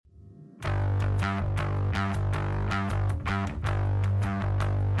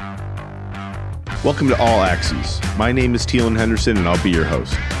Welcome to All Axes. My name is Teelan Henderson, and I'll be your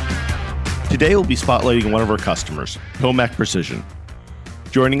host. Today, we'll be spotlighting one of our customers, Tomac Precision.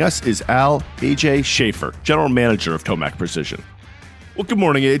 Joining us is A.J. Schaefer, General Manager of Tomac Precision. Well, good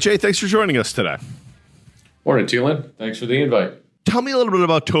morning, A.J. Thanks for joining us today. Morning, Teelan. Thanks for the invite. Tell me a little bit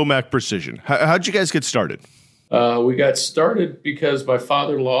about Tomac Precision. How'd you guys get started? We got started because my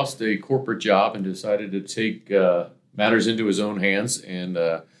father lost a corporate job and decided to take matters into his own hands and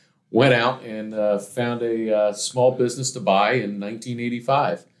went out and found a small business to buy in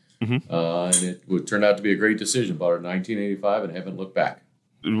 1985. Mm-hmm. And it would turn out to be a great decision. Bought it in 1985 and haven't looked back.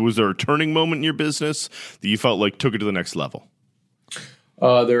 Was there a turning moment in your business that you felt like took it to the next level?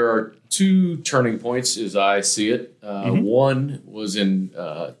 There are two turning points as I see it. One was in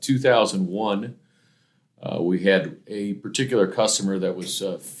 2001. We had a particular customer that was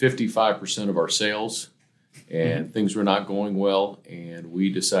 55% of our sales, and things were not going well, and we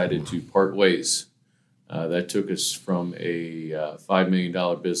decided to part ways. That took us from a $5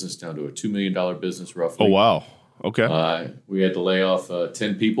 million business down to a $2 million business, roughly. Oh, wow. Okay. We had to lay off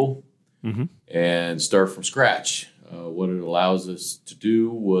 10 people and start from scratch. What it allows us to do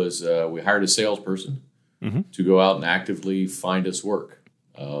was we hired a salesperson to go out and actively find us work.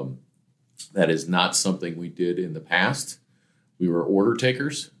 That is not something we did in the past. We were order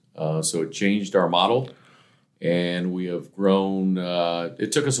takers, so it changed our model, and we have grown.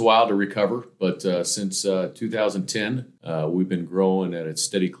 It took us a while to recover, but since 2010, we've been growing at a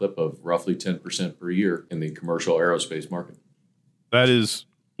steady clip of roughly 10% per year in the commercial aerospace market. That is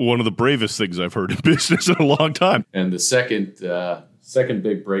one of the bravest things I've heard in business in a long time. And the second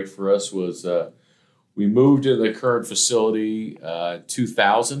big break for us was we moved to the current facility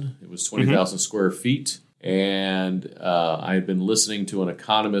 2000. It was 20,000 square feet. And I had been listening to an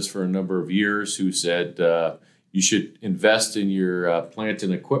economist for a number of years who said you should invest in your plant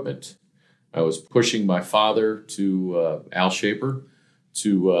and equipment. I was pushing my father to Al Schaefer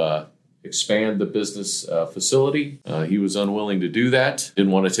to expand the business facility. He was unwilling to do that,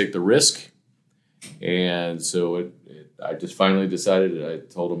 didn't want to take the risk. And so I just finally decided, I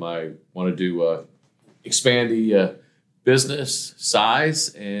told him I wanted to expand the business size.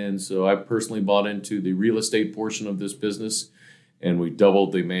 And so I personally bought into the real estate portion of this business, and we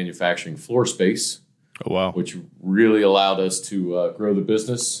doubled the manufacturing floor space. Oh, wow. Which really allowed us to grow the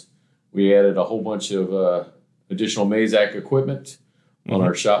business. We added a whole bunch of additional Mazak equipment on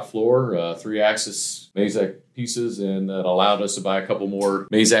our shop floor, 3-axis Mazak pieces, and that allowed us to buy a couple more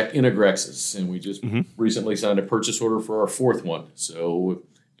Mazak Integrexes. And we just recently signed a purchase order for our fourth one. So it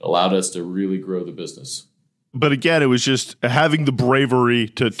allowed us to really grow the business. But again, it was just having the bravery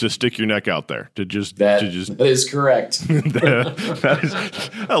to stick your neck out there, that is correct. that is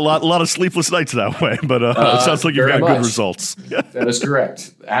a lot of sleepless nights that way, but it sounds like you've got good results. That is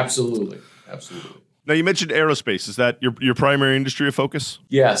correct. Absolutely. Now, you mentioned aerospace. Is that your primary industry of focus?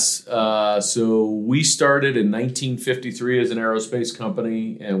 Yes. So we started in 1953 as an aerospace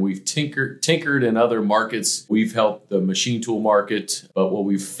company, and we've tinkered in other markets. We've helped the machine tool market, but what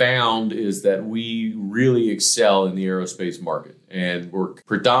we've found is that we really excel in the aerospace market, and we're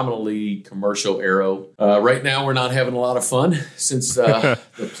predominantly commercial aero. Right now, we're not having a lot of fun since the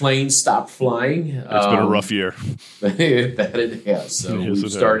planes stopped flying. It's been a rough year. That it has. So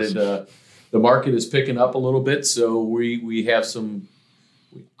we've started... The market is picking up a little bit, so we have some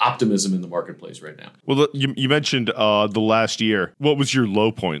optimism in the marketplace right now. Well, you mentioned the last year. What was your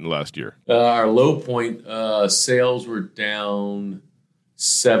low point in the last year? Our low point, sales were down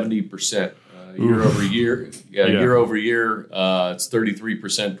 70% year over year. Year over year, it's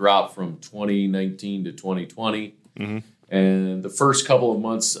 33% drop from 2019 to 2020. And the first couple of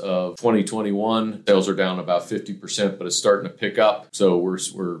months of 2021, sales are down about 50%, but it's starting to pick up. So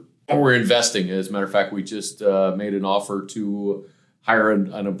we're investing. As a matter of fact, we just made an offer to hire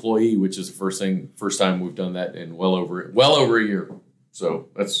an employee, which is the first time we've done that in well over a year. So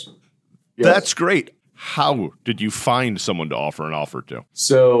that's great. How did you find someone to offer an offer to?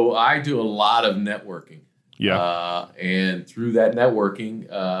 So I do a lot of networking. Yeah. And through that networking,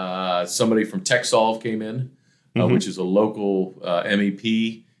 somebody from TechSolve came in, which is a local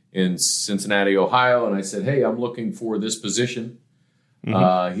MEP in Cincinnati, Ohio. And I said, hey, I'm looking for this position.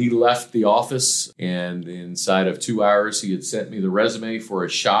 He left the office, and inside of 2 hours, he had sent me the resume for a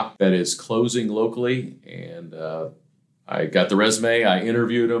shop that is closing locally. And I got the resume. I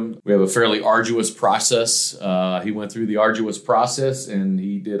interviewed him. We have a fairly arduous process. He went through the arduous process, and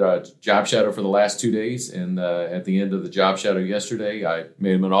he did a job shadow for the last 2 days. And at the end of the job shadow yesterday, I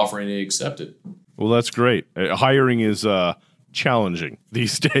made him an offer, and he accepted. Well, that's great. Hiring is challenging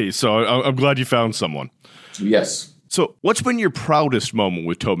these days, so I'm glad you found someone. Yes. So what's been your proudest moment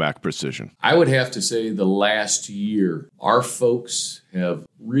with Tomac Precision? I would have to say the last year, our folks have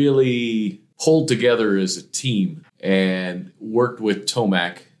really pulled together as a team and worked with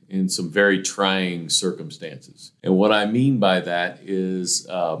Tomac in some very trying circumstances. And what I mean by that is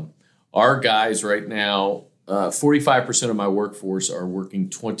our guys right now, 45% of my workforce are working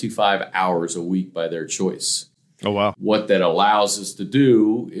 25 hours a week by their choice. Oh, wow. What that allows us to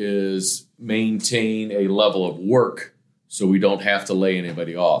do is maintain a level of work so we don't have to lay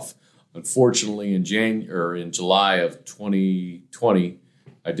anybody off. Unfortunately, in July of 2020,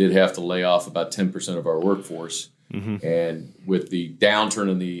 I did have to lay off about 10% of our workforce. Mm-hmm. And with the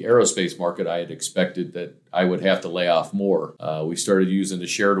downturn in the aerospace market, I had expected that I would have to lay off more. We started using the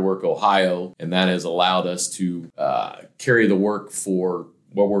Share to Work Ohio, and that has allowed us to carry the work for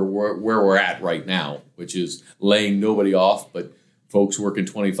where we're at right now, which is laying nobody off, but folks working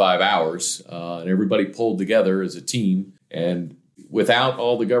 25 hours. And everybody pulled together as a team. And without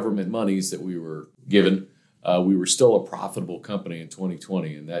all the government monies that we were given, we were still a profitable company in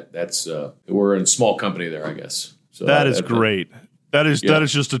 2020. And that's we're a small company there, I guess. So that is great. That is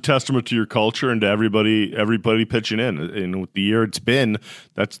just a testament to your culture and to everybody pitching in. And with the year it's been,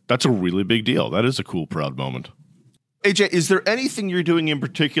 that's a really big deal. That is a cool, proud moment. AJ, is there anything you're doing in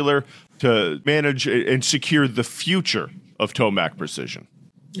particular to manage and secure the future of Tomac Precision?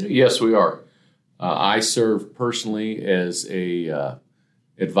 Yes, we are. I serve personally as a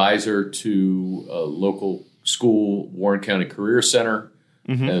advisor to a local school, Warren County Career Center,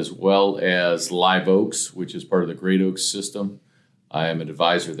 mm-hmm. as well as Live Oaks, which is part of the Great Oaks system. I am an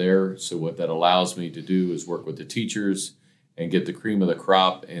advisor there. So what that allows me to do is work with the teachers and get the cream of the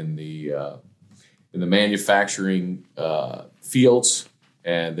crop in the manufacturing fields,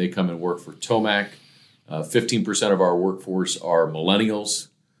 and they come and work for Tomac. 15% of our workforce are millennials.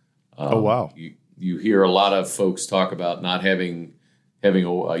 Oh, wow. You hear a lot of folks talk about not having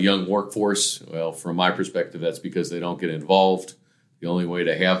a young workforce. Well, from my perspective, that's because they don't get involved. The only way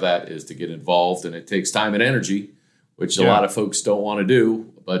to have that is to get involved, and it takes time and energy, which a lot of folks don't want to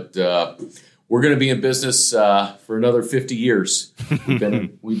do. But we're going to be in business for another 50 years.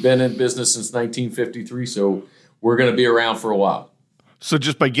 We've been in business since 1953, so we're going to be around for a while. So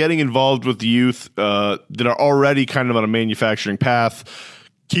just by getting involved with the youth that are already kind of on a manufacturing path,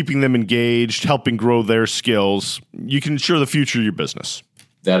 keeping them engaged, helping grow their skills, you can ensure the future of your business.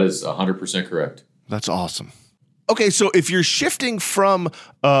 That is 100% correct. That's awesome. Okay, so if you're shifting from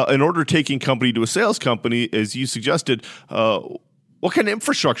an order-taking company to a sales company, as you suggested, what kind of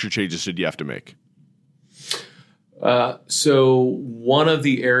infrastructure changes did you have to make? So one of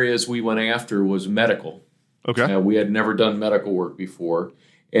the areas we went after was medical. Okay. We had never done medical work before,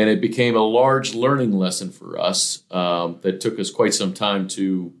 and it became a large learning lesson for us that took us quite some time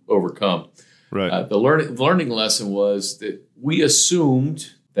to overcome. Right. The learning lesson was that we assumed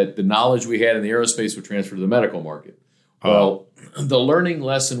that the knowledge we had in the aerospace would transfer to the medical market. Well, the learning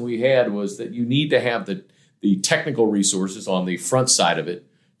lesson we had was that you need to have the technical resources on the front side of it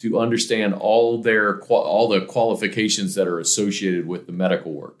to understand all the qualifications that are associated with the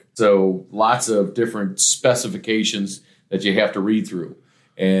medical work. So lots of different specifications that you have to read through.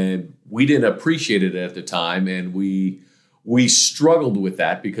 And we didn't appreciate it at the time, and we struggled with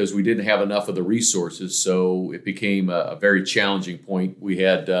that because we didn't have enough of the resources. So it became a very challenging point. We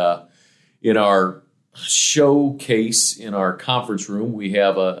had in our showcase in our conference room, we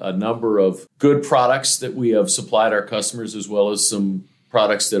have a number of good products that we have supplied our customers, as well as some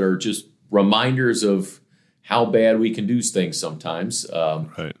products that are just reminders of how bad we can do things sometimes.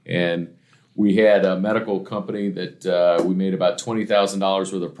 Right. And we had a medical company that we made about $20,000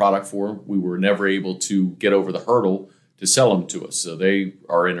 worth of product for. We were never able to get over the hurdle to sell them to us. So they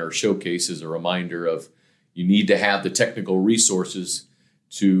are in our showcase as a reminder of you need to have the technical resources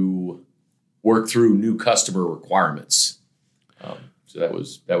to work through new customer requirements. So that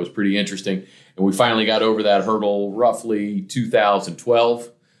was pretty interesting. And we finally got over that hurdle roughly 2012.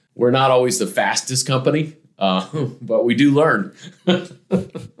 We're not always the fastest company, but we do learn.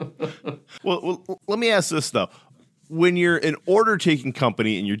 Well, let me ask this, though. When you're an order-taking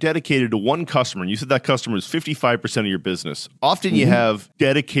company and you're dedicated to one customer, and you said that customer is 55% of your business, often you have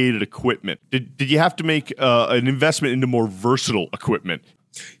dedicated equipment. Did you have to make an investment into more versatile equipment?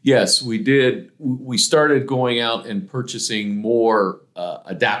 Yes, we did. We started going out and purchasing more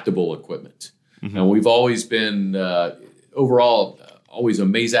adaptable equipment. Mm-hmm. And we've always been, overall, always a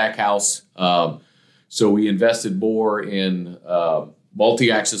Mazak house. So we invested more in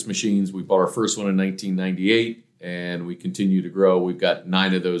multi-axis machines. We bought our first one in 1998, and we continue to grow. We've got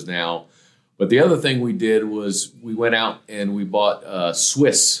 9 of those now. But the other thing we did was we went out and we bought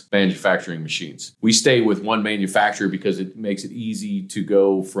Swiss manufacturing machines. We stay with one manufacturer because it makes it easy to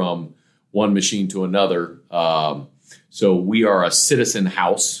go from one machine to another. So we are a citizen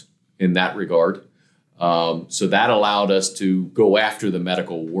house in that regard. So that allowed us to go after the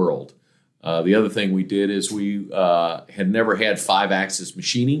medical world. The other thing we did is we had never had 5-axis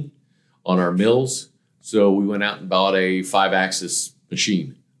machining on our mills. So we went out and bought a 5-axis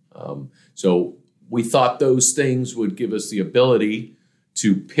machine. So we thought those things would give us the ability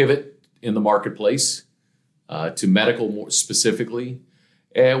to pivot in the marketplace to medical more specifically.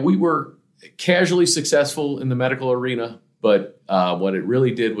 And we were casually successful in the medical arena, but what it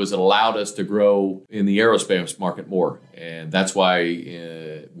really did was it allowed us to grow in the aerospace market more. And that's why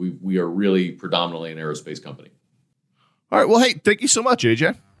we are really predominantly an aerospace company. All right. Well, hey, thank you so much,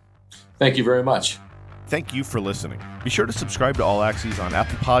 AJ. Thank you very much. Thank you for listening. Be sure to subscribe to All Axes on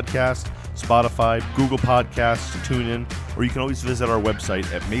Apple Podcasts, Spotify, Google Podcasts, TuneIn, or you can always visit our website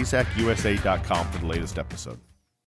at mazacusa.com for the latest episode.